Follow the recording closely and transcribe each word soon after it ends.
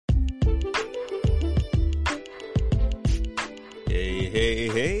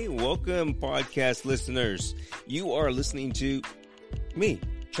welcome, podcast listeners. You are listening to me,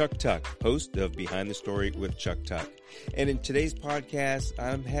 Chuck Tuck, host of Behind the Story with Chuck Tuck. And in today's podcast,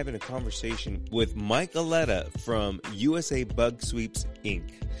 I'm having a conversation with Mike Aletta from USA Bug Sweeps,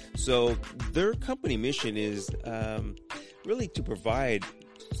 Inc. So their company mission is really to provide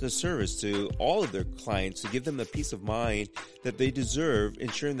the service to all of their clients, to give them the peace of mind that they deserve,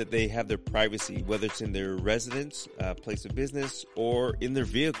 ensuring that they have their privacy, whether it's in their residence, place of business, or in their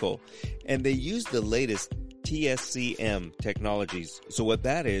vehicle. And they use the latest TSCM technologies. So what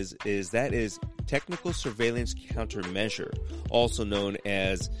that is technical surveillance countermeasure, also known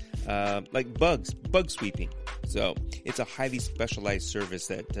as bug sweeping. So it's a highly specialized service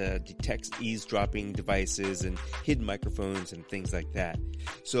that detects eavesdropping devices and hidden microphones and things like that.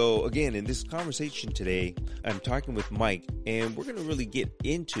 So again, in this conversation today, I'm talking with Mike, and we're going to really get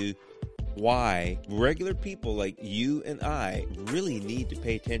into why regular people like you and I really need to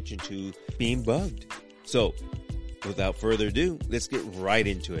pay attention to being bugged. So without further ado, let's get right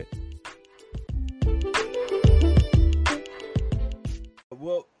into it.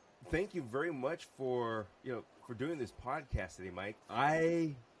 Well, thank you very much for doing this podcast today, Mike.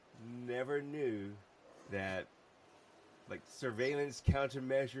 I never knew that surveillance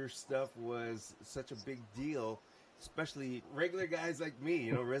countermeasure stuff was such a big deal, especially regular guys like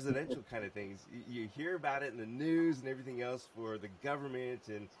me, residential kind of things. You hear about it in the news and everything else for the government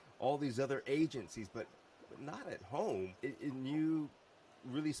and all these other agencies, but not at home. And you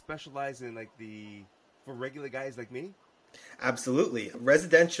really specialize in for regular guys like me? Absolutely.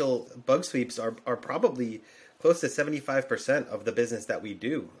 Residential bug sweeps are probably close to 75% of the business that we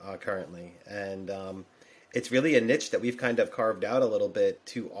do currently. And it's really a niche that we've kind of carved out a little bit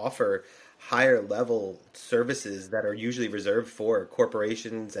to offer higher level services that are usually reserved for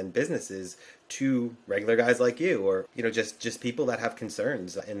corporations and businesses to regular guys like you, or just people that have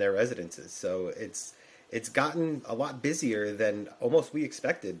concerns in their residences. So it's gotten a lot busier than almost we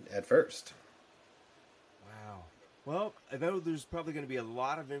expected at first. Well, I know there's probably going to be a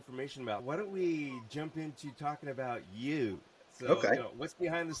lot of information about. Why don't we jump into talking about you? So, okay. What's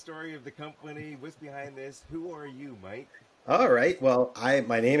behind the story of the company? What's behind this? Who are you, Mike? All right. Well,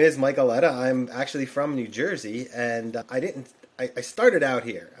 my name is Mike Aletta. I'm actually from New Jersey, and I started out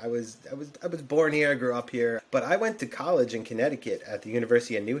here. I was born here, grew up here, but I went to college in Connecticut at the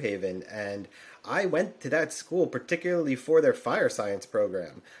University of New Haven, and I went to that school particularly for their fire science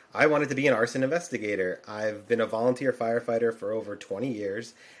program. I wanted to be an arson investigator. I've been a volunteer firefighter for over 20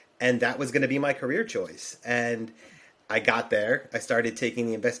 years, and that was going to be my career choice. And I got there. I started taking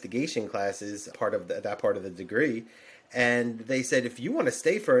the investigation classes, part of that part of the degree, and they said, if you want to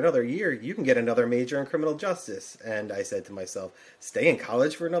stay for another year, you can get another major in criminal justice. And I said to myself, stay in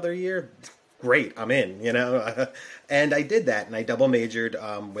college for another year? Great, I'm in, And I did that, and I double majored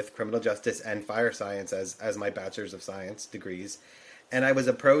with criminal justice and fire science as my bachelor's of science degrees. And I was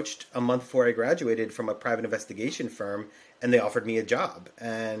approached a month before I graduated from a private investigation firm, and they offered me a job.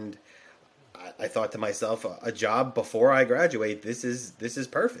 And I thought to myself, a job before I graduate, this is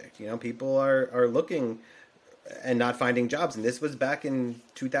perfect. People are looking and not finding jobs. And this was back in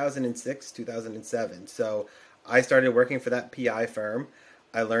 2006, 2007. So I started working for that PI firm.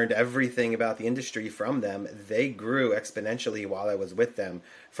 I learned everything about the industry from them. They grew exponentially while I was with them,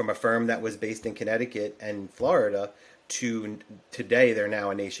 from a firm that was based in Connecticut and Florida to today they're now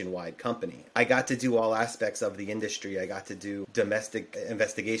a nationwide company. I got to do all aspects of the industry. I got to do domestic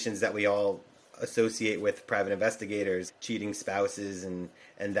investigations that we all associate with private investigators, cheating spouses and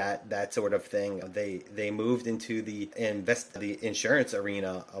that sort of thing. They moved into the insurance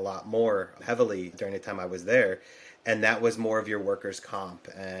arena a lot more heavily during the time I was there. And that was more of your workers' comp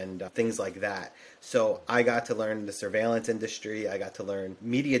and things like that. So I got to learn the surveillance industry. I got to learn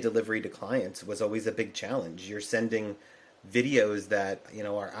media delivery to clients was always a big challenge. You're sending videos that,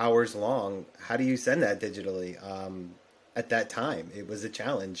 are hours long. How do you send that digitally? At that time, it was a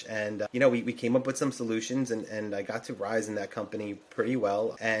challenge. And, we came up with some solutions and I got to rise in that company pretty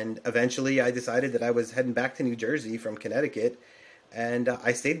well. And eventually I decided that I was heading back to New Jersey from Connecticut, and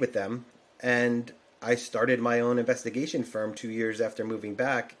I stayed with them. And I started my own investigation firm 2 years after moving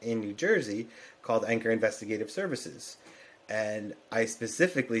back in New Jersey called Anchor Investigative Services. And I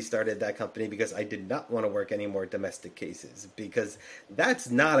specifically started that company because I did not want to work any more domestic cases, because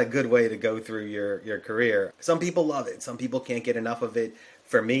that's not a good way to go through your career. Some people love it. Some people can't get enough of it.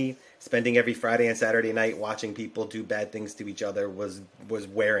 For me, spending every Friday and Saturday night watching people do bad things to each other was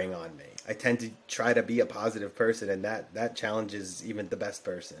wearing on me. I tend to try to be a positive person, and that challenges even the best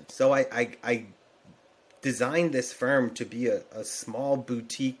person. So I designed this firm to be a small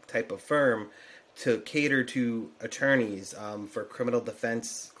boutique type of firm to cater to attorneys, for criminal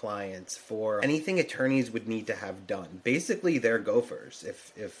defense clients, for anything attorneys would need to have done. Basically, they're gophers,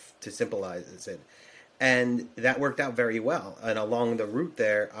 if to symbolize it. And that worked out very well. And along the route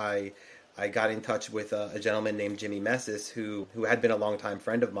there, I got in touch with a gentleman named Jimmy Messis, who had been a longtime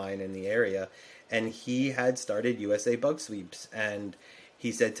friend of mine in the area, and he had started USA Bug Sweeps. And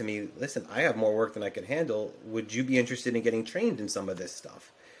he said to me, "Listen, I have more work than I can handle. Would you be interested in getting trained in some of this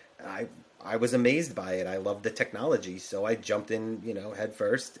stuff?" And I was amazed by it. I loved the technology, so I jumped in, head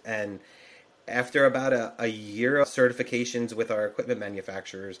first. And after about a year of certifications with our equipment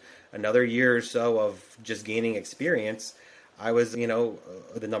manufacturers, another year or so of just gaining experience, I was,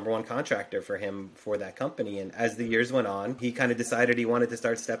 the number one contractor for him for that company. And as the years went on, he kind of decided he wanted to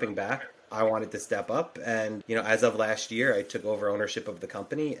start stepping back. I wanted to step up. And, as of last year, I took over ownership of the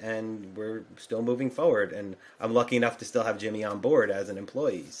company, and we're still moving forward. And I'm lucky enough to still have Jimmy on board as an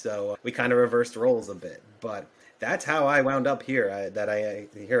employee. So we kind of reversed roles a bit. But that's how I wound up here,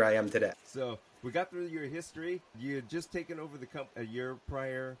 here I am today. So we got through your history. You had just taken over the company a year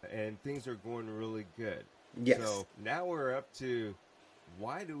prior, and things are going really good. Yes. So now we're up to,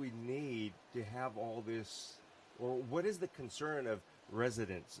 why do we need to have all this, or what is the concern of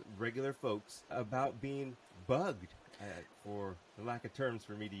residents, regular folks, about being bugged, for the lack of terms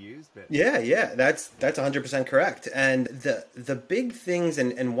for me to use? But yeah, that's 100% correct. And the big things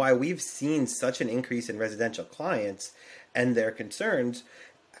and why we've seen such an increase in residential clients and their concerns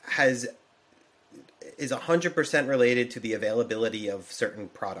is 100% related to the availability of certain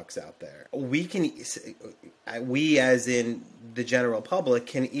products out there. We as in the general public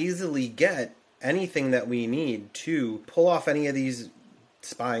can easily get anything that we need to pull off any of these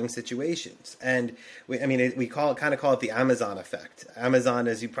spying situations. And we kind of call it the Amazon effect. Amazon,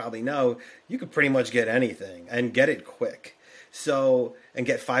 as you probably know, you could pretty much get anything and get it quick. So, and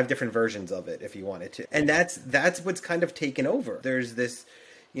get 5 different versions of it if you wanted to. And that's what's kind of taken over. There's this,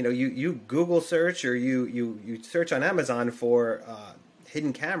 you Google search, or you search on Amazon for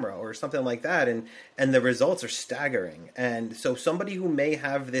hidden camera or something like that, and the results are staggering. And so somebody who may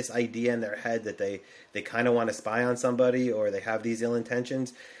have this idea in their head that they kind of want to spy on somebody, or they have these ill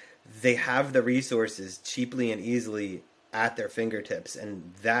intentions, they have the resources cheaply and easily at their fingertips.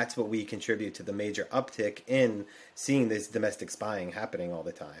 And that's what we contribute to the major uptick in seeing this domestic spying happening all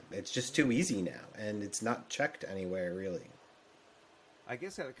the time. It's just too easy now, and it's not checked anywhere really. I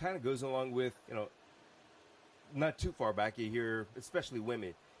guess that kind of goes along with, not too far back, you hear, especially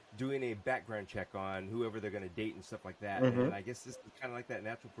women, doing a background check on whoever they're going to date and stuff like that. Mm-hmm. And I guess this is kind of like that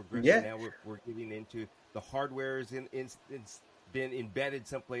natural progression. Yeah. Now we're getting into the hardware is it's been embedded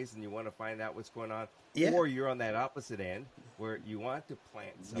someplace, and you want to find out what's going on. Yeah. Or you're on that opposite end where you want to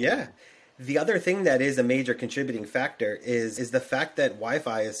plant something. Yeah. The other thing that is a major contributing factor is the fact that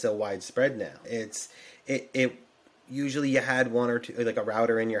Wi-Fi is so widespread now. It usually you had one or two, like a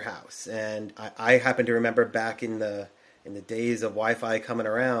router in your house. And I happen to remember back in the days of Wi-Fi coming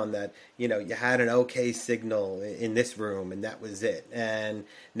around that, you had an okay signal in this room, and that was it. And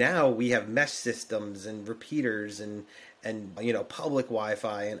now we have mesh systems and repeaters and public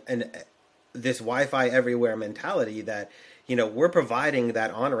Wi-Fi and this Wi-Fi everywhere mentality that, we're providing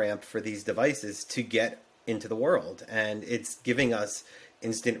that on-ramp for these devices to get into the world. And it's giving us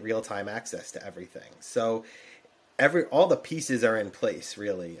instant real-time access to everything. So all the pieces are in place,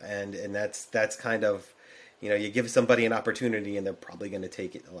 really, and that's kind of, you give somebody an opportunity, and they're probably going to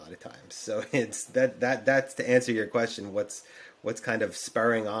take it a lot of times. So it's that's to answer your question. What's kind of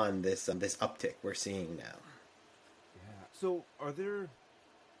spurring on this uptick we're seeing now? Yeah. So are there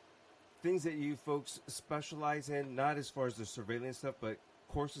things that you folks specialize in, not as far as the surveillance stuff, but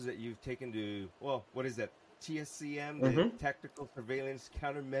courses that you've taken to? Well, what is that? TSCM, the mm-hmm. Tactical Surveillance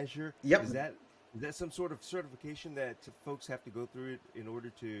Countermeasure. Yep. Is that some sort of certification that folks have to go through in order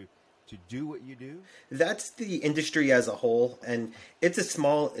to do what you do? That's the industry as a whole, and it's a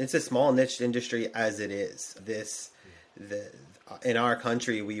small niche industry as it is. In our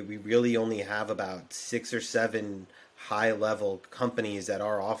country, we really only have about 6 or 7 high level companies that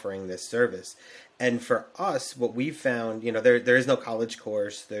are offering this service. And for us, what we've found, there is no college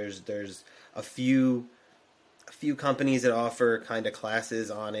course. There's a few companies that offer kind of classes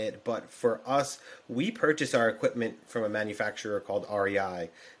on it, but for us, we purchase our equipment from a manufacturer called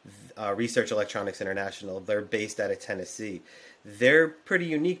REI, Research Electronics International. They're based out of Tennessee. They're pretty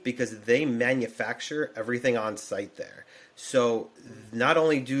unique because they manufacture everything on site there. So not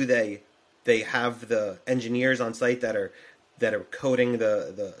only do they have the engineers on site that are coding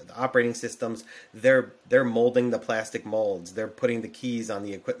the operating systems, they're molding the plastic molds, they're putting the keys on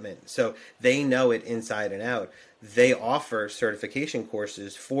the equipment, so they know it inside and out. they offer certification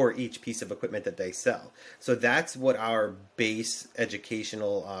courses for each piece of equipment that they sell. So that's what our base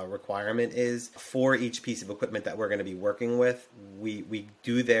educational requirement is for each piece of equipment that we're going to be working with. We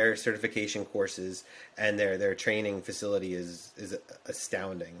do their certification courses, and their training facility is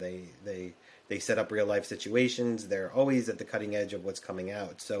astounding. They set up real life situations. They're always at the cutting edge of what's coming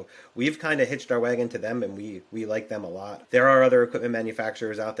out. So we've kind of hitched our wagon to them, and we like them a lot. There are other equipment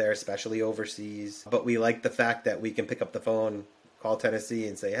manufacturers out there, especially overseas, but we like the fact that we can pick up the phone, call Tennessee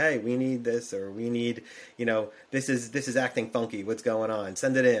and say, hey, we need this, or we need, this is acting funky. What's going on?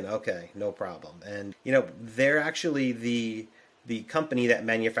 Send it in. Okay, no problem. And, they're actually the company that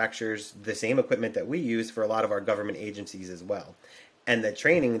manufactures the same equipment that we use for a lot of our government agencies as well. And the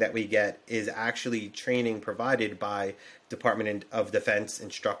training that we get is actually training provided by Department of Defense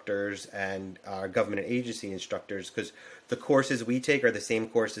instructors and our government agency instructors, because the courses we take are the same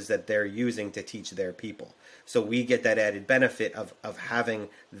courses that they're using to teach their people. So we get that added benefit of having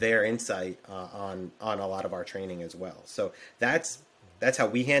their insight on a lot of our training as well. So that's how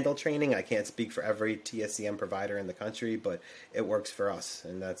we handle training. I can't speak for every TSCM provider in the country, but it works for us,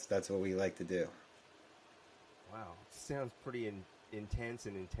 and that's what we like to do. Wow, sounds pretty intense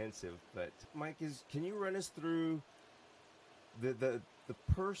and intensive. But Mike, can you run us through the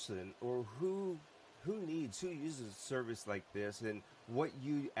person, or who uses a service like this, and what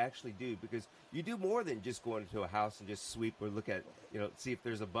you actually do? Because you do more than just go into a house and just sweep or look at, see if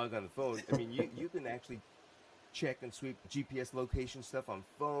there's a bug on the phone. I mean, you can actually check and sweep GPS location stuff on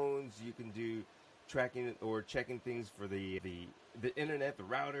phones. You can do tracking or checking things for the internet, the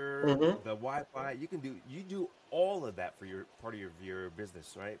router, the Wi-Fi. You do all of that for your part of your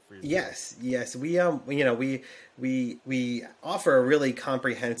business, right? For your yes. We offer a really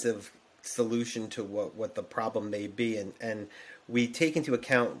comprehensive solution to what the problem may be, and we take into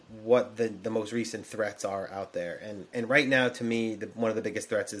account what the most recent threats are out there. And right now, to me, one of the biggest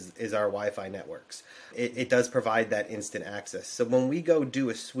threats is our Wi-Fi networks. It does provide that instant access. So when we go do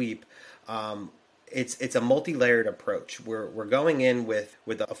a sweep, it's a multi-layered approach. We're going in with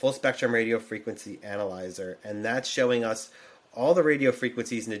a full spectrum radio frequency analyzer, and that's showing us all the radio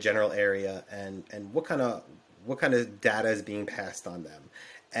frequencies in the general area and what kind of data is being passed on them.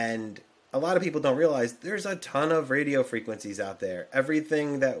 And a lot of people don't realize there's a ton of radio frequencies out there.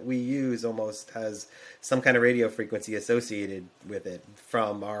 Everything that we use almost has some kind of radio frequency associated with it,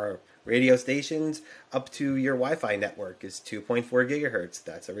 from our radio stations up to your Wi-Fi network is 2.4 gigahertz.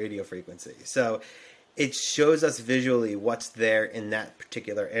 That's a radio frequency. So it shows us visually what's there in that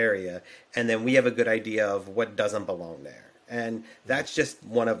particular area, and then we have a good idea of what doesn't belong there. And that's just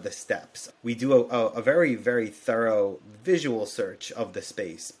one of the steps. We do a very, very thorough visual search of the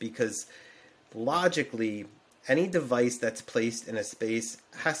space, because logically, any device that's placed in a space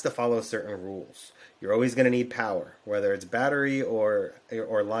has to follow certain rules. You're always going to need power, whether it's battery or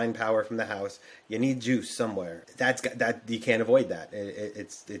line power from the house. You need juice somewhere. That you can't avoid that.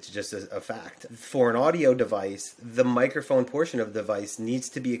 It's just a fact. For an audio device, the microphone portion of the device needs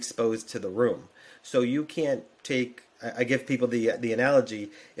to be exposed to the room. So you can't take. I give people the analogy: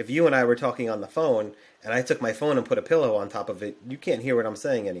 if you and I were talking on the phone, and I took my phone and put a pillow on top of it, you can't hear what I'm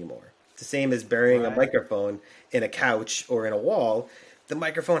saying anymore. It's the same as burying a microphone in a couch or in a wall. The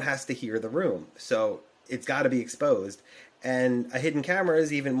microphone has to hear the room, so it's got to be exposed. And a hidden camera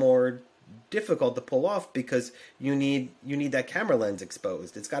is even more difficult to pull off, because you need that camera lens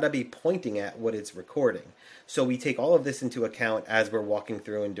exposed. It's got to be pointing at what it's recording. So we take all of this into account as we're walking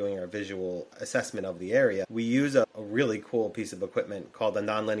through and doing our visual assessment of the area. We use a really cool piece of equipment called a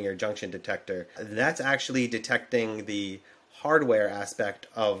nonlinear junction detector. That's actually detecting the hardware aspect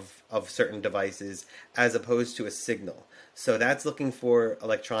of certain devices as opposed to a signal. So that's looking for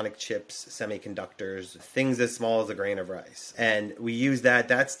electronic chips, semiconductors, things as small as a grain of rice. And we use that.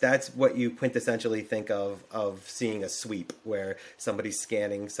 That's what you quintessentially think of seeing a sweep, where somebody's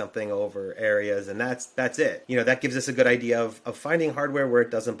scanning something over areas, and that's it. That gives us a good idea of finding hardware where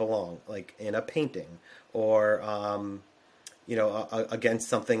it doesn't belong, like in a painting, or against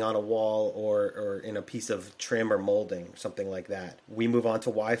something on a wall, or in a piece of trim or molding, something like that. We move on to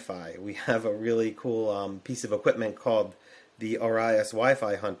Wi-Fi. We have a really cool piece of equipment called the Orius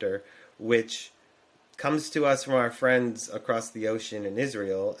Wi-Fi Hunter, which comes to us from our friends across the ocean in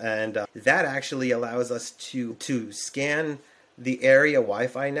Israel, and that actually allows us to scan the area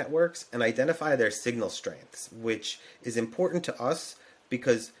Wi-Fi networks and identify their signal strengths, which is important to us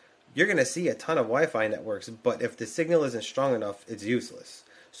because you're going to see a ton of Wi-Fi networks, but if the signal isn't strong enough, it's useless.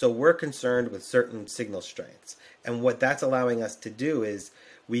 So we're concerned with certain signal strengths. And what that's allowing us to do is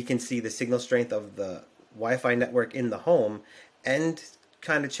we can see the signal strength of the Wi-Fi network in the home and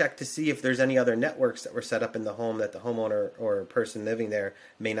kind of check to see if there's any other networks that were set up in the home that the homeowner or person living there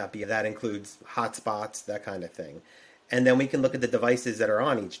may not be. That includes hotspots, that kind of thing. And then we can look at the devices that are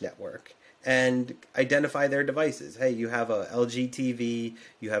on each network and identify their devices. Hey, you have a LG TV,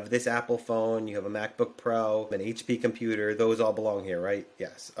 you have this Apple phone, you have a MacBook Pro, an HP computer. Those all belong here, right?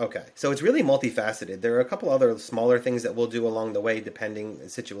 Yes. Okay. So it's really multifaceted. There are a couple other smaller things that we'll do along the way, depending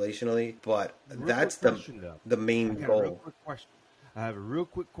situationally, but that's the main goal. I have a real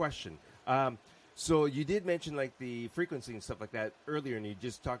quick question. So you did mention like the frequency and stuff like that earlier, and you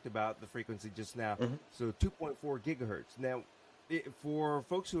just talked about the frequency just now. Mm-hmm. So 2.4 gigahertz. Now, for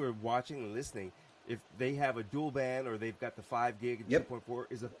folks who are watching and listening, if they have a dual band or they've got the 5 gig and 2.4,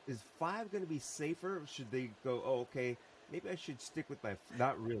 is 5 going to be safer? Should they go, oh, okay, maybe I should stick with my,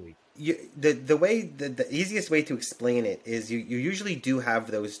 not really? The easiest way to explain it is you usually do have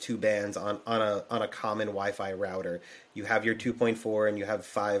those two bands on a common Wi-Fi router. You have your 2.4 and you have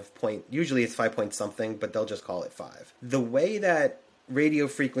 5 point, usually it's 5 point something, but they'll just call it 5. The way that radio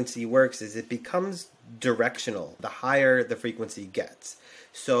frequency works is it becomes directional the higher the frequency gets.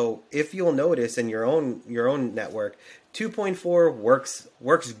 So if you'll notice in your own network, 2.4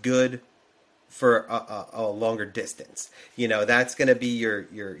 works good for a longer distance. You know, that's going to be your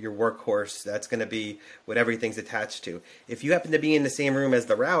workhorse. That's going to be what everything's attached to. If you happen to be in the same room as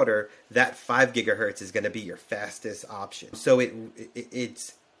the router, that 5 gigahertz is going to be your fastest option. So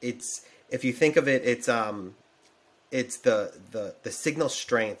it's if you think of it, it's the signal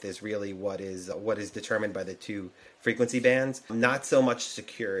strength is really what is determined by the two frequency bands, not so much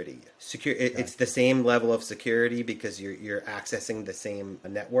security. It's the same level of security because you're accessing the same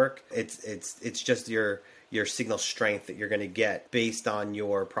network. It's just your signal strength that you're going to get based on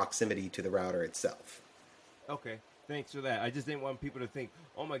your proximity to the router itself. Okay. Thanks for that. I just didn't want people to think,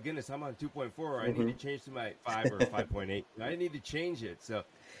 oh my goodness, I'm on 2.4. I need to change to my 5 or 5.8. I need to change it. So it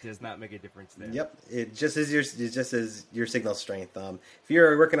does not make a difference there. Yep. It just is your signal strength. If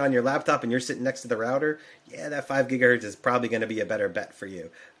you're working on your laptop and you're sitting next to the router, that 5 gigahertz is probably going to be a better bet for you.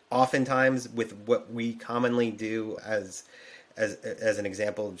 Oftentimes with what we commonly do as an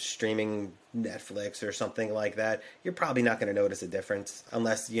example, streaming Netflix or something like that, you're probably not going to notice a difference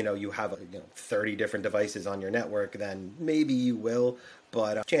unless you have 30 different devices on your network. Then maybe you will,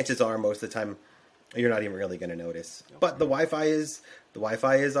 but chances are most of the time you're not even really going to notice. Okay. But the Wi-Fi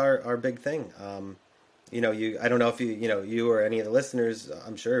is our big thing. I don't know if you or any of the listeners,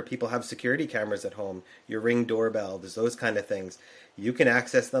 I'm sure people have security cameras at home, your Ring doorbell, those kind of things. You can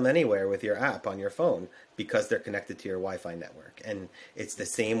access them anywhere with your app on your phone because they're connected to your Wi-Fi network. And it's the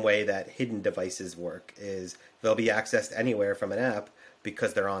same way that hidden devices work, is they'll be accessed anywhere from an app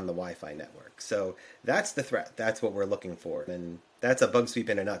because they're on the Wi-Fi network. So that's the threat. That's what we're looking for. And that's a bug sweep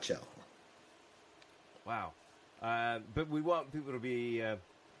in a nutshell. Wow. But we want people to be...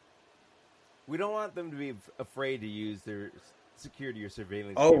 we don't want them to be afraid to use their security or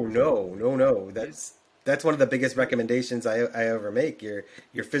surveillance. Oh, no. That's one of the biggest recommendations I ever make.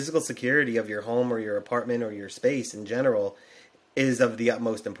 Your physical security of your home or your apartment or your space in general is of the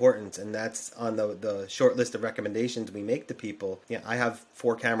utmost importance, and that's on the short list of recommendations we make to people. I have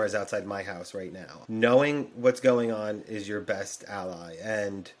 4 cameras outside my house right now. Knowing what's going on is your best ally,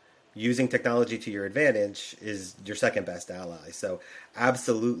 and using technology to your advantage is your second best ally. So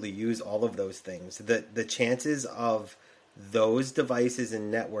absolutely use all of those things. The chances of those devices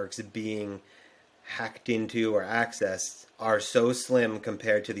and networks being hacked into or accessed are so slim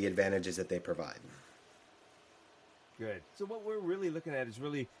compared to the advantages that they provide. Good. So what we're really looking at is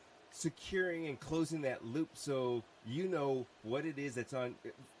really securing and closing that loop, so you know what it is that's on,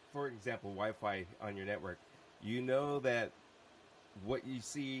 for example, Wi-Fi on your network. You know that what you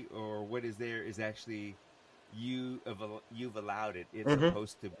see or what is there is actually you've allowed it. It's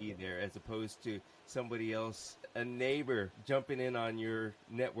supposed to be there, as opposed to somebody else, a neighbor, jumping in on your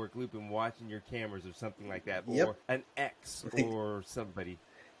network loop and watching your cameras or something like that, or an ex or somebody.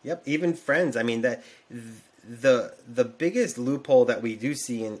 Yep, even friends. I mean, that the biggest loophole that we do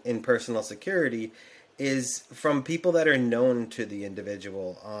see in personal security is from people that are known to the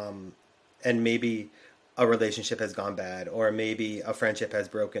individual, and maybe a relationship has gone bad, or maybe a friendship has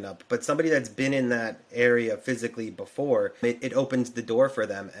broken up, but somebody that's been in that area physically before, it opens the door for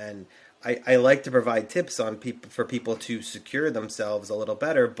them. And I like to provide tips on for people to secure themselves a little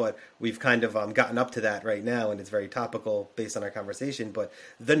better, but we've kind of gotten up to that right now, and it's very topical based on our conversation. But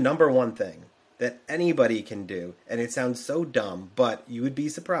the number one thing that anybody can do, and it sounds so dumb, but you would be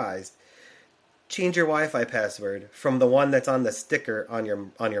surprised, change your Wi-Fi password from the one that's on the sticker on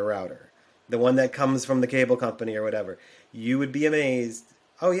your router. The one that comes from the cable company or whatever. You would be amazed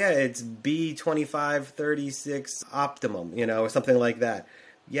oh yeah, it's B2536 Optimum, or something like that.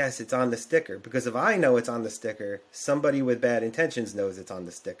 Yes, it's on the sticker, because if I know it's on the sticker, somebody with bad intentions knows it's on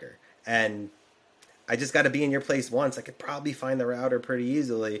the sticker. And I just got to be in your place once. I could probably find the router pretty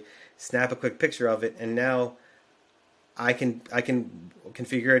easily, snap a quick picture of it, and now I can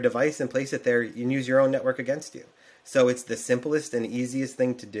configure a device and place it there and use your own network against you. So it's the simplest and easiest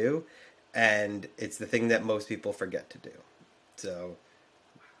thing to do, and it's the thing that most people forget to do. So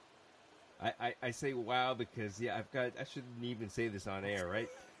I say wow because I shouldn't even say this on air, right?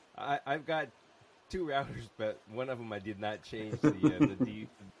 I've got two routers, but one of them I did not change the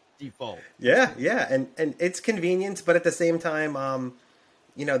default. yeah, yeah, and it's convenience, but at the same time,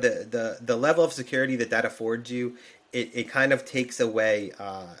 the level of security that affords you, it kind of takes away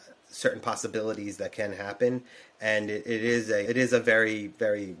certain possibilities that can happen, and it is a very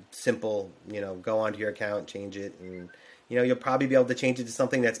very simple, go onto your account, change it, and you'll probably be able to change it to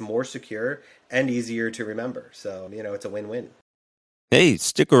something that's more secure and easier to remember. So it's a win-win. Hey,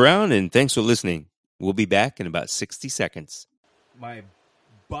 stick around and thanks for listening. We'll be back in about 60 seconds. My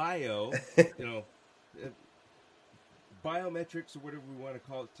bio, you know, uh, biometrics or whatever we want to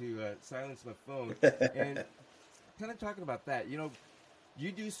call it to silence my phone. And kind of talking about that, you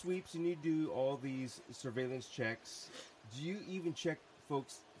do sweeps and you do all these surveillance checks. Do you even check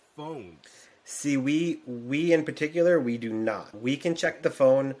folks' phones? See, we in particular, we do not. We can check the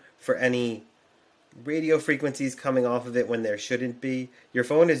phone for any radio frequencies coming off of it when there shouldn't be. Your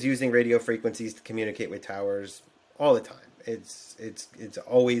phone is using radio frequencies to communicate with towers all the time. It's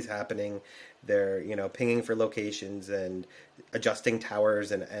always happening. They're pinging for locations and adjusting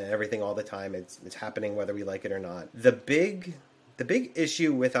towers and everything all the time. It's happening whether we like it or not. The big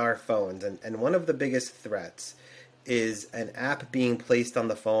issue with our phones, and one of the biggest threats, is an app being placed on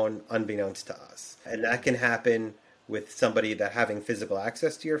the phone unbeknownst to us. And that can happen with somebody that having physical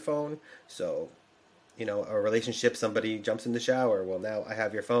access to your phone. So, a relationship, somebody jumps in the shower. Well, now I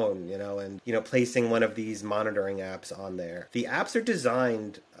have your phone, and, placing one of these monitoring apps on there. The apps are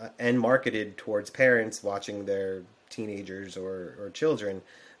designed and marketed towards parents watching their teenagers or children,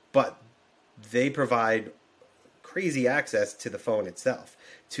 but they provide crazy access to the phone itself,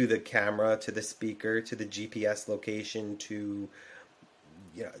 to the camera, to the speaker, to the GPS location, to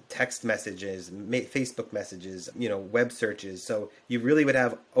text messages, Facebook messages, web searches. So you really would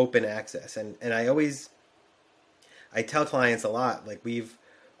have open access. And I tell clients a lot, like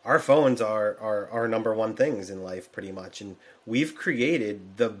our phones are our number one things in life pretty much. And we've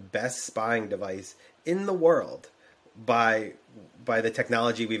created the best spying device in the world by the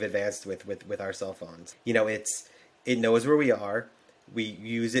technology we've advanced with our cell phones. It knows where we are. We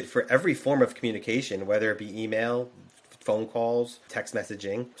use it for every form of communication, whether it be email, phone calls, text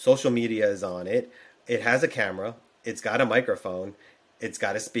messaging. Social media is on it. It has a camera. It's got a microphone. It's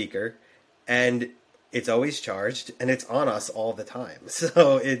got a speaker. And it's always charged, and it's on us all the time.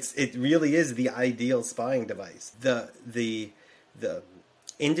 So it really is the ideal spying device. The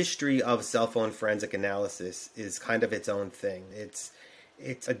industry of cell phone forensic analysis is kind of its own thing.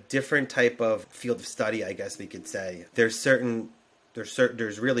 It's a different type of field of study, I guess we could say. There's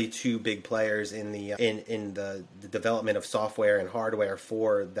really two big players in the development of software and hardware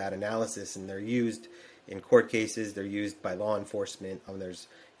for that analysis, and they're used in court cases. They're used by law enforcement. There's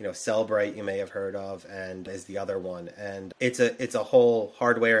Cellbrite, you may have heard of, and is the other one. And it's a whole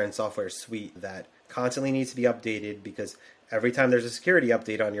hardware and software suite that constantly needs to be updated, because every time there's a security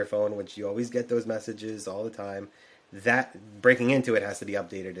update on your phone, which you always get those messages all the time, that breaking into it has to be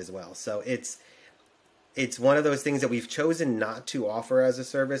updated as well. So it's one of those things that we've chosen not to offer as a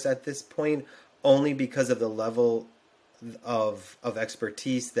service at this point, only because of the level of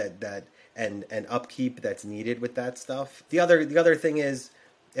expertise that and upkeep that's needed with that stuff. The other thing is,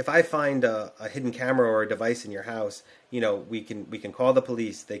 if I find a hidden camera or a device in your house, we can call the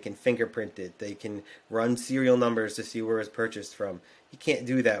police. They can fingerprint it. They can run serial numbers to see where it's purchased from. You can't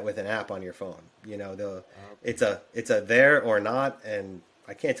do that with an app on your phone. It's a there or not, and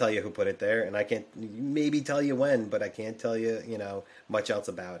I can't tell you who put it there, and I can't maybe tell you when, but I can't tell you much else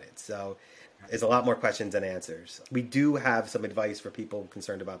about it. So there's a lot more questions than answers. We do have some advice for people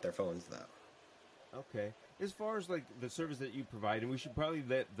concerned about their phones, though. Okay. As far as like the service that you provide, and we should probably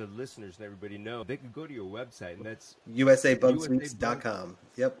let the listeners and everybody know, they can go to your website, and that's USABugSweeps.com.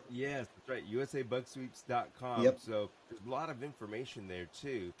 Yep. Yes, that's right. USABugSweeps.com. Yep. So there's a lot of information there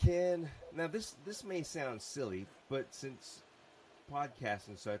too. Now this may sound silly, but since podcasts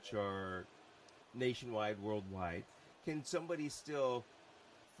and such are nationwide, worldwide, can somebody still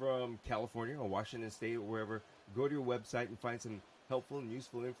from California or Washington State or wherever go to your website and find some helpful and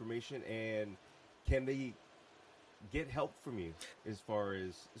useful information? And can they get help from you as far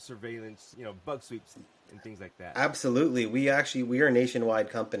as surveillance, bug sweeps and things like that. Absolutely. We are a nationwide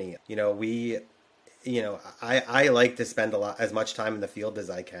company. I like to spend as much time in the field as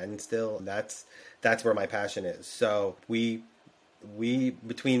I can still. That's where my passion is. So we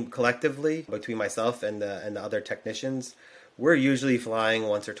between myself and the other technicians, we're usually flying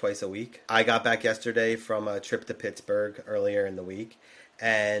once or twice a week. I got back yesterday from a trip to Pittsburgh earlier in the week,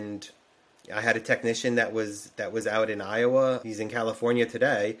 and I had a technician that was out in Iowa. He's in California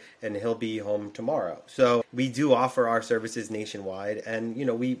today, and he'll be home tomorrow. So we do offer our services nationwide, and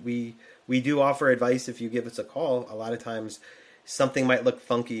we do offer advice if you give us a call. A lot of times, something might look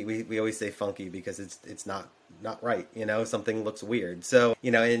funky. We always say funky because it's not right. Something looks weird. So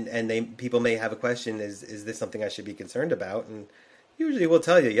and people may have a question: is this something I should be concerned about? And usually we'll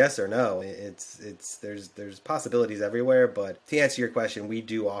tell you yes or no. There's possibilities everywhere, but to answer your question, we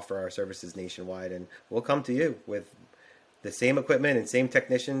do offer our services nationwide, and we'll come to you with the same equipment and same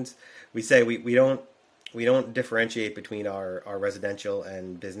technicians. We say we don't differentiate between our residential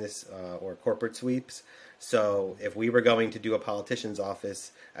and business or corporate sweeps. So if we were going to do a politician's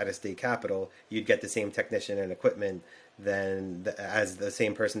office at a state capitol, you'd get the same technician and equipment as the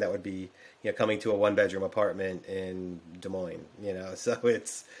same person that would be coming to a 1-bedroom apartment in Des Moines. So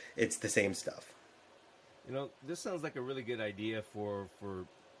it's the same stuff. This sounds like a really good idea for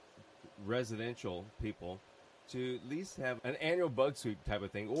residential people to at least have an annual bug sweep type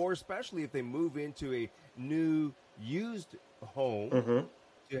of thing, or especially if they move into a new used home,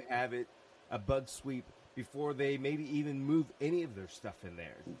 to have it a bug sweep before they maybe even move any of their stuff in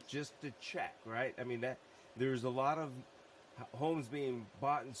there, just to check, right? I mean, that there's a lot of homes being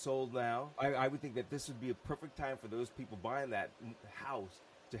bought and sold now. I would think that this would be a perfect time for those people buying that house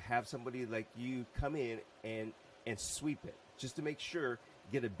to have somebody like you come in and sweep it, just to make sure,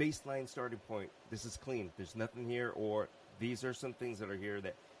 get a baseline starting point. This is clean. There's nothing here, or these are some things that are here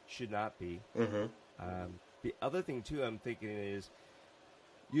that should not be. The other thing, too, I'm thinking is,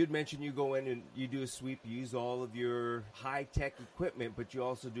 you had mentioned you go in and you do a sweep, you use all of your high-tech equipment, but you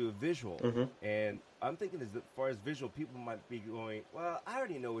also do a visual. And I'm thinking, as far as visual, people might be going, well, I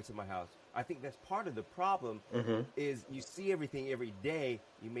already know what's in my house. I think that's part of the problem, is you see everything every day.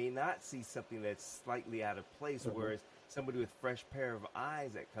 You may not see something that's slightly out of place, whereas somebody with a fresh pair of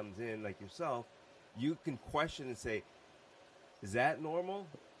eyes that comes in, like yourself, you can question and say, is that normal?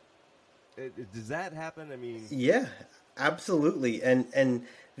 Does that happen? I mean... Yeah, absolutely. And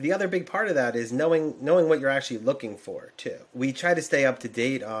the other big part of that is knowing what you're actually looking for too. We try to stay up to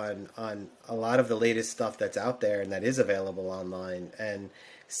date on a lot of the latest stuff that's out there and that is available online. And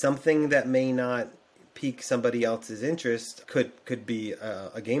something that may not pique somebody else's interest could be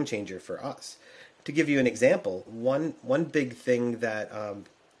a game changer for us. To give you an example, one big thing that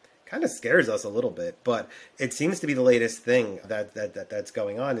kind of scares us a little bit, but it seems to be the latest thing that's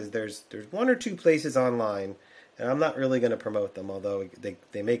going on, is there's one or two places online, and I'm not really going to promote them, although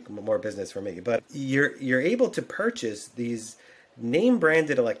they make more business for me. But you're able to purchase these name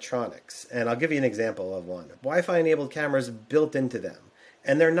branded electronics, and I'll give you an example of one. Wi-Fi enabled cameras built into them,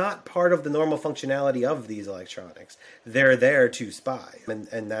 and they're not part of the normal functionality of these electronics. They're there to spy,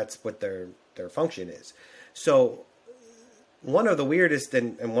 and that's what their function is. So one of the weirdest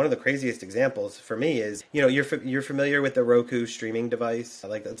and one of the craziest examples for me is, you're familiar with the Roku streaming device.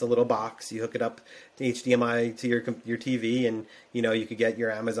 Like, it's a little box. You hook it up to HDMI to your TV, and you could get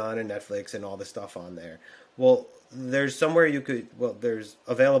your Amazon and Netflix and all the stuff on there. Well, there's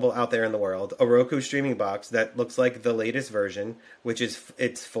available out there in the world a Roku streaming box that looks like the latest version,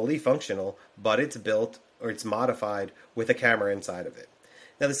 it's fully functional, but it's built or it's modified with a camera inside of it.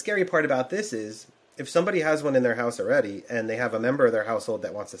 Now, the scary part about this is, if somebody has one in their house already and they have a member of their household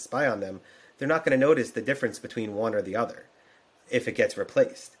that wants to spy on them, they're not going to notice the difference between one or the other if it gets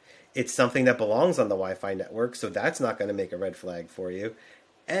replaced. It's something that belongs on the Wi-Fi network, so that's not going to make a red flag for you.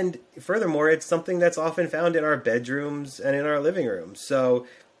 And furthermore, it's something that's often found in our bedrooms and in our living rooms. So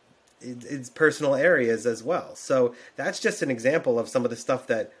it's personal areas as well. So that's just an example of some of the stuff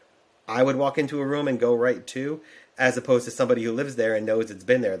that I would walk into a room and go right to, as opposed to somebody who lives there and knows it's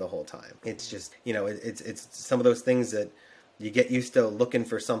been there the whole time. It's just, it's some of those things that you get used to looking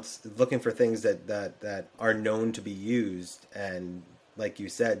for things that are known to be used. And like you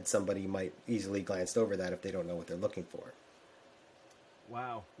said, somebody might easily glance over that if they don't know what they're looking for.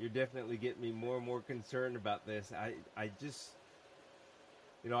 Wow, you're definitely getting me more and more concerned about this. I just,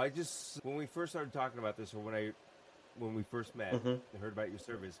 when we first started talking about this, or when we first met and heard about your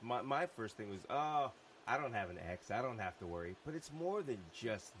service, my first thing was, I don't have an ex. I don't have to worry. But it's more than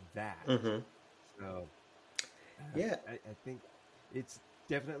just that. So, yeah, I think it's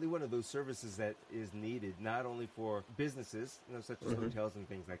definitely one of those services that is needed not only for businesses, such as hotels and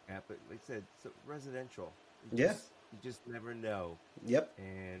things like that, but like I said, so residential. Yeah. You just never know. Yep.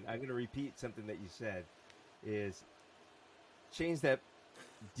 And I'm going to repeat something that you said is change that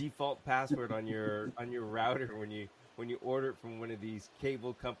default password on your router when you order it from one of these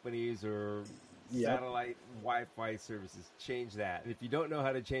cable companies or Yep. satellite Wi-Fi services. Change that. And if you don't know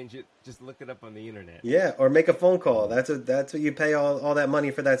how to change it, just look it up on the internet. Yeah, or make a phone call. That's what you pay all that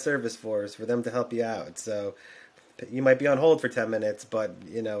money for that service for, is for them to help you out. So you might be on hold for 10 minutes, but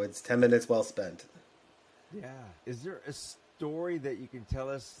it's 10 minutes well spent. Yeah. Is there a story that you can tell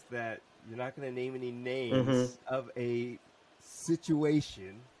us that you're not going to name any names of a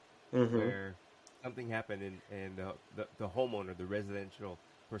situation where something happened and the homeowner, the residential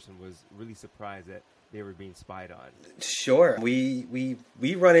person, was really surprised that they were being spied on? Sure. We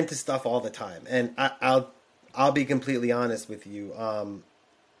run into stuff all the time, and I'll be completely honest with you.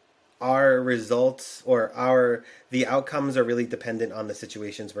 Our results or the outcomes are really dependent on the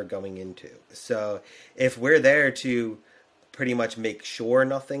situations we're going into. So if we're there to pretty much make sure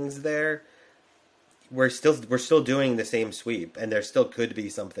nothing's there, we're still doing the same sweep, and there still could be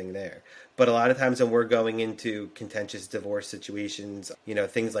something there. But a lot of times when we're going into contentious divorce situations,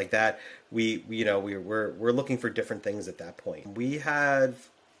 things like that, we're looking for different things at that point. We've had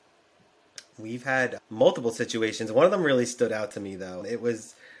multiple situations. One of them really stood out to me, though. It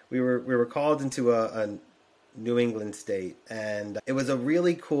was we were called into a New England state, and it was a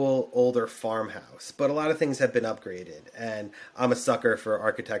really cool older farmhouse, but a lot of things have been upgraded, and I'm a sucker for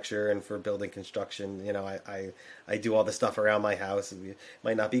architecture and for building construction. I do all the stuff around my house. It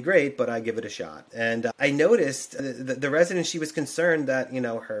might not be great, but I give it a shot. And I noticed the resident, she was concerned that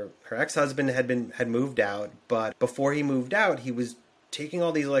her ex-husband had moved out, but before he moved out, he was taking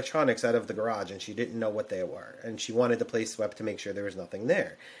all these electronics out of the garage, and she didn't know what they were, and she wanted the place swept to make sure there was nothing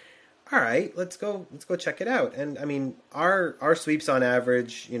there. All right, let's go check it out. And I mean, our sweeps on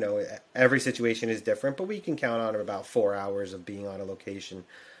average, every situation is different, but we can count on about 4 hours of being on a location.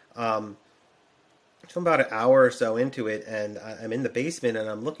 So I'm about an hour or so into it, and I'm in the basement, and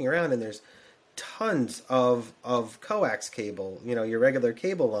I'm looking around, and there's tons of coax cable, your regular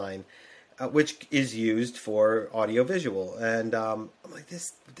cable line, which is used for audiovisual. And I'm like,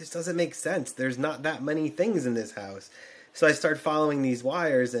 this doesn't make sense. There's not that many things in this house. So I start following these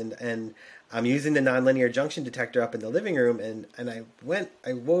wires, and I'm using the nonlinear junction detector up in the living room, and I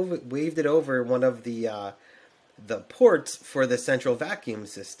waved it over one of the ports for the central vacuum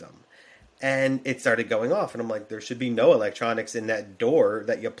system, and it started going off, and I'm like, there should be no electronics in that door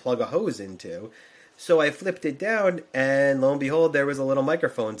that you plug a hose into. So I flipped it down, and lo and behold, there was a little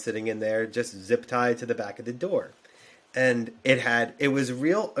microphone sitting in there, just zip tied to the back of the door. And it was a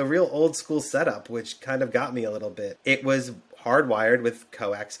real old school setup, which kind of got me a little bit. It was hardwired with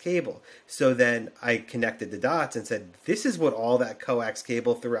coax cable. So then I connected the dots and said, this is what all that coax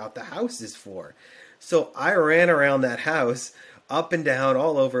cable throughout the house is for. So I ran around that house, up and down,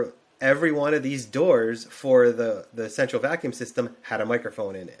 all over. Every one of these doors for the central vacuum system had a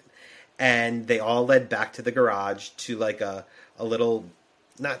microphone in it. And they all led back to the garage, to like a little,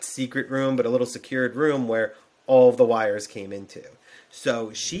 not secret room, but a little secured room where all of the wires came into.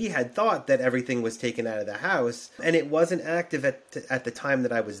 So she had thought that everything was taken out of the house, and it wasn't active at the time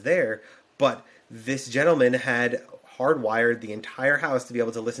that I was there, but this gentleman had hardwired the entire house to be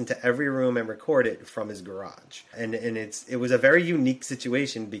able to listen to every room and record it from his garage. And it was a very unique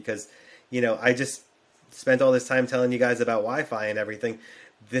situation because, I just spent all this time telling you guys about Wi-Fi and everything.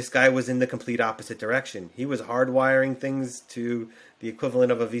 This guy was in the complete opposite direction. He was hardwiring things to the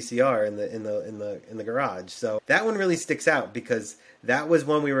equivalent of a VCR in the garage. So that one really sticks out because that was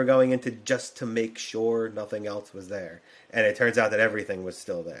one we were going into just to make sure nothing else was there, and it turns out that everything was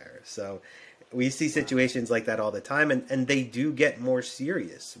still there. So we see situations like that all the time, and they do get more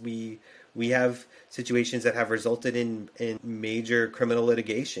serious. We have situations that have resulted in major criminal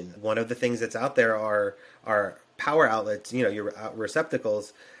litigation. One of the things that's out there are power outlets, your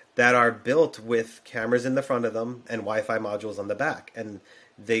receptacles that are built with cameras in the front of them and Wi-Fi modules on the back. And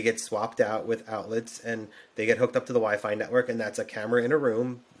they get swapped out with outlets, and they get hooked up to the Wi-Fi network, and that's a camera in a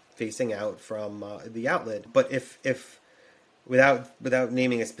room facing out from the outlet. But if without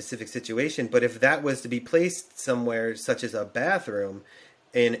naming a specific situation, but if that was to be placed somewhere such as a bathroom,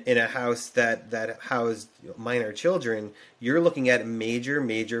 in a house that housed minor children, you're looking at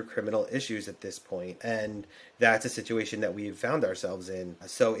major criminal issues at this point, and that's a situation that we've found ourselves in.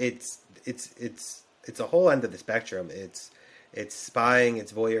 So it's a whole end of the spectrum. It's spying,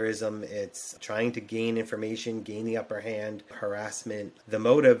 it's voyeurism, it's trying to gain information, gain the upper hand, harassment. The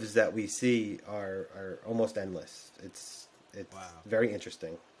motives that we see are almost endless. it's Wow. very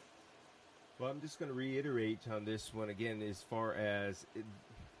interesting. Well, I'm just going to reiterate on this one again, as far as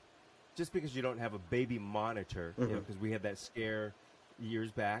just because you don't have a baby monitor, Mm-hmm. because we had that scare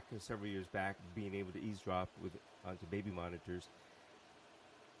several years back, being able to eavesdrop onto baby monitors.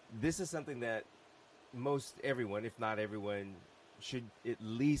 This is something that most everyone, if not everyone, should at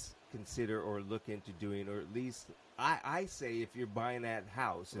least consider or look into doing, or at least I say if you're buying that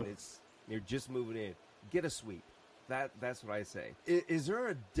house and you're just moving in, get a sweep. That's what I say. Is there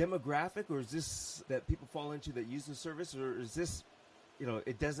a demographic, or is this that people fall into that use the service, or is this,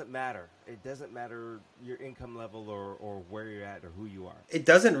 it doesn't matter. It doesn't matter your income level or where you're at or who you are. It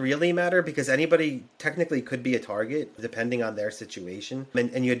doesn't really matter because anybody technically could be a target depending on their situation.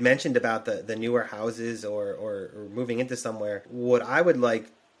 And you had mentioned about the newer houses or moving into somewhere. What I would like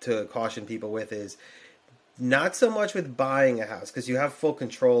to caution people with is not so much with buying a house because you have full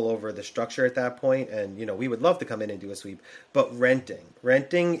control over the structure at that point, and we would love to come in and do a sweep. But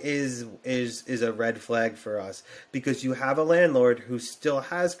renting is a red flag for us because you have a landlord who still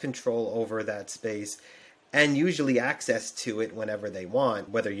has control over that space and usually access to it whenever they want,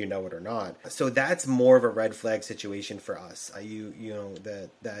 whether you know it or not. So that's more of a red flag situation for us.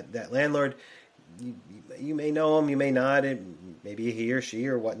 That landlord. You may know him, you may not. Maybe he or she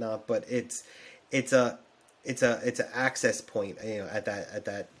or whatnot, but it's an access point, at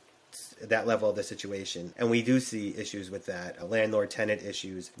that level of the situation, and we do see issues with that, landlord tenant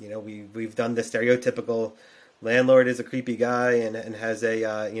issues. We've done the stereotypical landlord is a creepy guy and has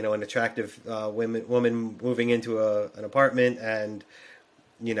an attractive woman moving into an apartment, and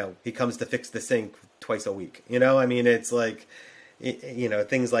he comes to fix the sink twice a week. It's like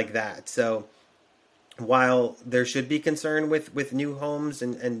things like that. So while there should be concern with new homes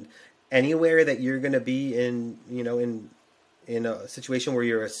and anywhere that you're going to be in a situation where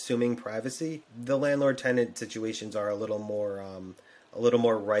you're assuming privacy, the landlord tenant situations are a little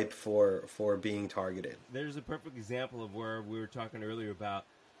more ripe for being targeted. There's a perfect example of where we were talking earlier about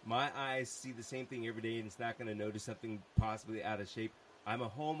my eyes see the same thing every day, and it's not going to notice something possibly out of shape. I'm a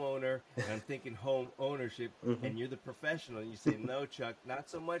homeowner, and I'm thinking home ownership, and you're the professional, and you say, no, Chuck, not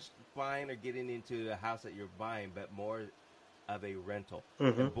so much buying or getting into a house that you're buying, but more of a rental.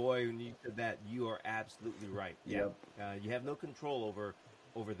 And boy, when you said that, you are absolutely right. Yeah, you have no control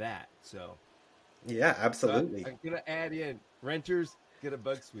over that. So yeah, absolutely. So I'm gonna add in renters get a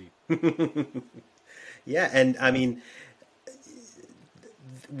bug sweep. Yeah, and I mean,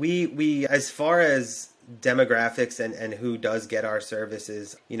 we as far as demographics and who does get our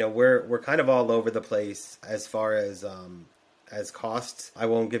services, we're kind of all over the place as far as costs. I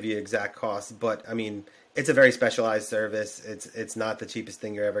won't give you exact costs, but I mean, it's a very specialized service. It's not the cheapest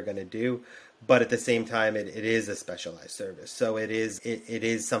thing you're ever going to do, but at the same time, it is a specialized service. So it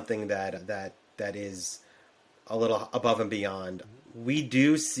is something that is a little above and beyond. We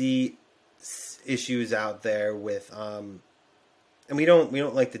do see issues out there with and we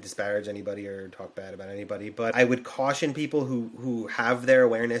don't like to disparage anybody or talk bad about anybody, but I would caution people who have their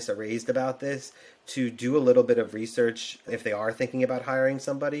awareness raised about this to do a little bit of research if they are thinking about hiring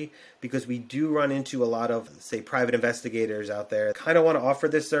somebody, because we do run into a lot of, say, private investigators out there kind of want to offer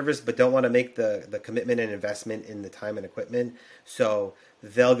this service but don't want to make the commitment and investment in the time and equipment. So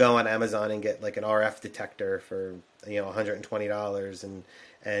they'll go on Amazon and get like an RF detector for $120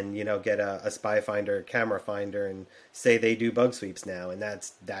 and get a spy finder, camera finder, and say they do bug sweeps now, and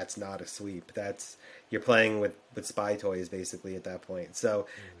that's not a sweep. You're playing with spy toys basically at that point. So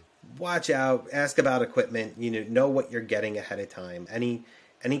watch out, ask about equipment, know what you're getting ahead of time.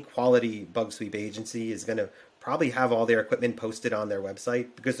 Any quality bug sweep agency is going to probably have all their equipment posted on their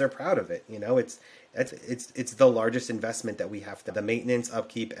website because they're proud of it. It's the largest investment that we have to, the maintenance,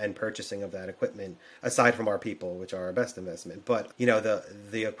 upkeep, and purchasing of that equipment, aside from our people, which are our best investment. But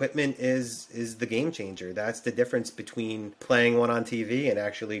the equipment is the game changer. That's the difference between playing one on TV and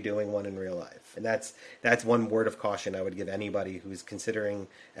actually doing one in real life. And that's one word of caution I would give anybody who's considering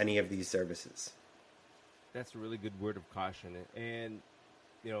any of these services. That's a really good word of caution. And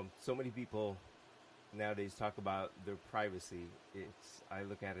so many people nowadays talk about their privacy. I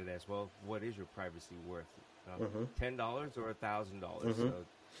look at it as, well, what is your privacy worth? $10 or $1,000? So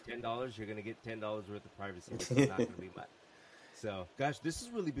 $10, you're going to get $10 worth of privacy, which is not going to be much. So, gosh, this has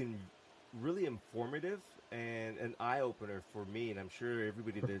really been really informative and an eye-opener for me, and I'm sure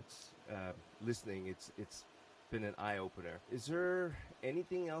everybody that's listening, it's been an eye-opener. Is there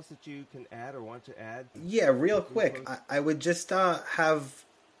anything else that you can add or want to add? Yeah, real quick. I would just have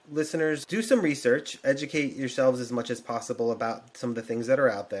listeners do some research, educate yourselves as much as possible about some of the things that are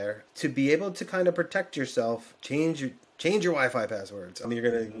out there to be able to kind of protect yourself, change change your Wi-Fi passwords. I mean,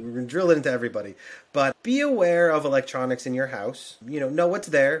 we're gonna drill it into everybody. But be aware of electronics in your house. Know what's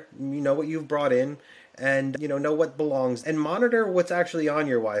there. You know what you've brought in. And, know what belongs. And monitor what's actually on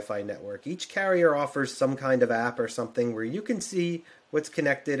your Wi-Fi network. Each carrier offers some kind of app or something where you can see what's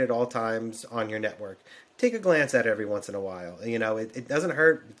connected at all times on your network. Take a glance at it every once in a while. It doesn't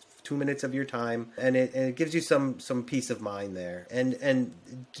hurt. It's 2 minutes of your time, and it gives you some peace of mind there. And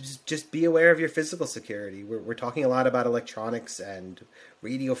just be aware of your physical security. We're talking a lot about electronics and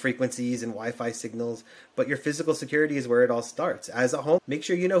radio frequencies and Wi-Fi signals, but your physical security is where it all starts. As a home, make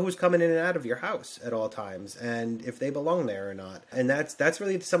sure you know who's coming in and out of your house at all times, and if they belong there or not. And that's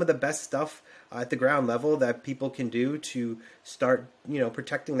really some of the best stuff at the ground level that people can do to start,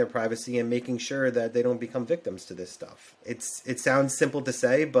 protecting their privacy and making sure that they don't become victims to this stuff. It sounds simple to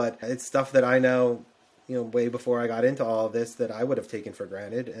say, but it's stuff that I know, way before I got into all of this that I would have taken for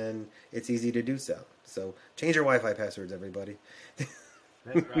granted, and it's easy to do so. So change your Wi-Fi passwords, everybody.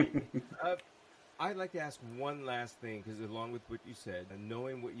 That's right. I'd like to ask one last thing, because along with what you said,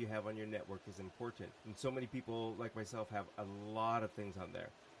 knowing what you have on your network is important. And so many people like myself have a lot of things on there.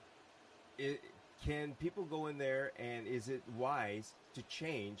 Can people go in there, and is it wise to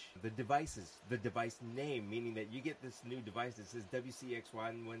change the devices, the device name, meaning that you get this new device that says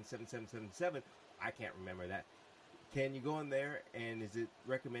WCX117777? I can't remember that. Can you go in there, and is it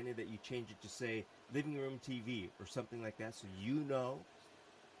recommended that you change it to, say, living room TV or something like that, so you know?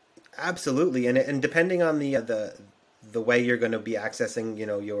 Absolutely, and depending on the way you're going to be accessing,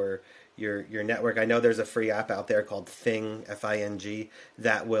 your network. I know there's a free app out there called Fing, F-I-N-G,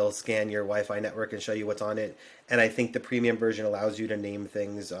 that will scan your Wi-Fi network and show you what's on it. And I think the premium version allows you to name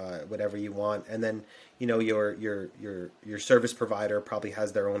things whatever you want. And then, your service provider probably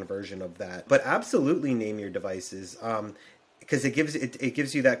has their own version of that. But absolutely name your devices, because it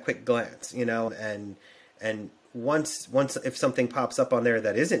gives you that quick glance, and once if something pops up on there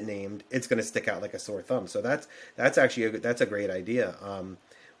that isn't named, it's going to stick out like a sore thumb. So that's actually that's a great idea.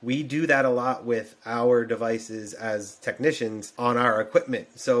 We do that a lot with our devices as technicians on our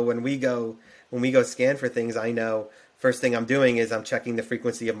equipment. So when we go scan for things, I know first thing I'm doing is I'm checking the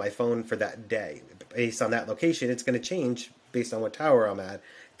frequency of my phone for that day. Based on that location, it's going to change based on what tower I'm at.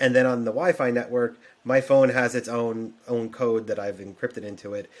 And then on the Wi-Fi network, my phone has its own code that I've encrypted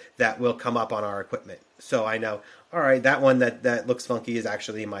into it that will come up on our equipment. So I know, all right, that one that looks funky is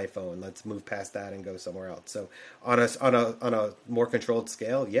actually my phone. Let's move past that and go somewhere else. So on a more controlled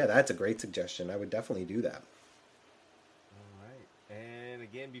scale, yeah, that's a great suggestion. I would definitely do that. All right. And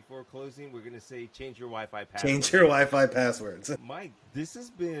again, before closing, we're going to say change your Wi-Fi passwords. Change your Wi-Fi passwords. Mike, this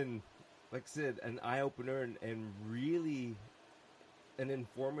has been, like I said, an eye-opener and really an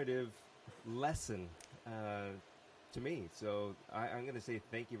informative lesson to me. So I'm going to say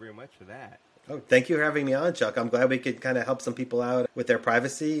thank you very much for that. Oh, thank you for having me on, Chuck. I'm glad we could kind of help some people out with their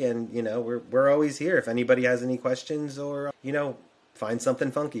privacy, and we're always here if anybody has any questions or find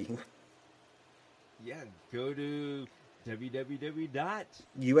something funky. Yeah, go to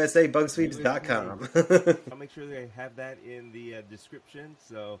www.usabug-sweeps.com. I'll make sure they have that in the description.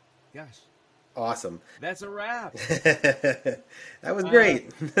 So, gosh. Awesome. That's a wrap. That was great.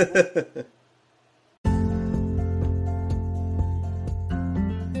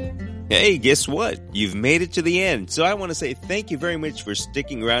 Hey, guess what? You've made it to the end. So I want to say thank you very much for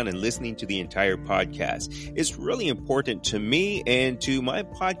sticking around and listening to the entire podcast. It's really important to me and to my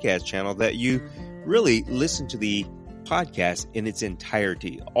podcast channel that you really listen to the podcast in its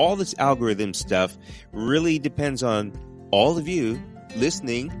entirety. All this algorithm stuff really depends on all of you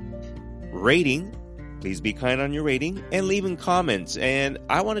listening, rating. Please be kind on your rating and leaving comments. And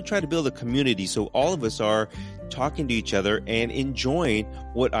I want to try to build a community so all of us are talking to each other and enjoying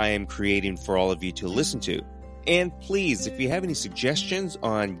what I am creating for all of you to listen to. And please, if you have any suggestions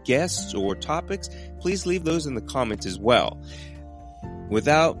on guests or topics, please leave those in the comments as well.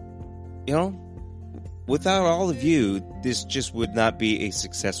 Without all of you, this just would not be a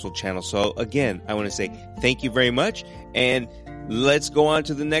successful channel. So again, I want to say thank you very much, and let's go on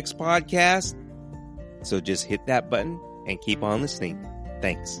to the next podcast. So just hit that button and keep on listening.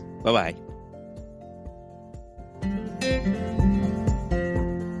 Thanks. Bye-bye.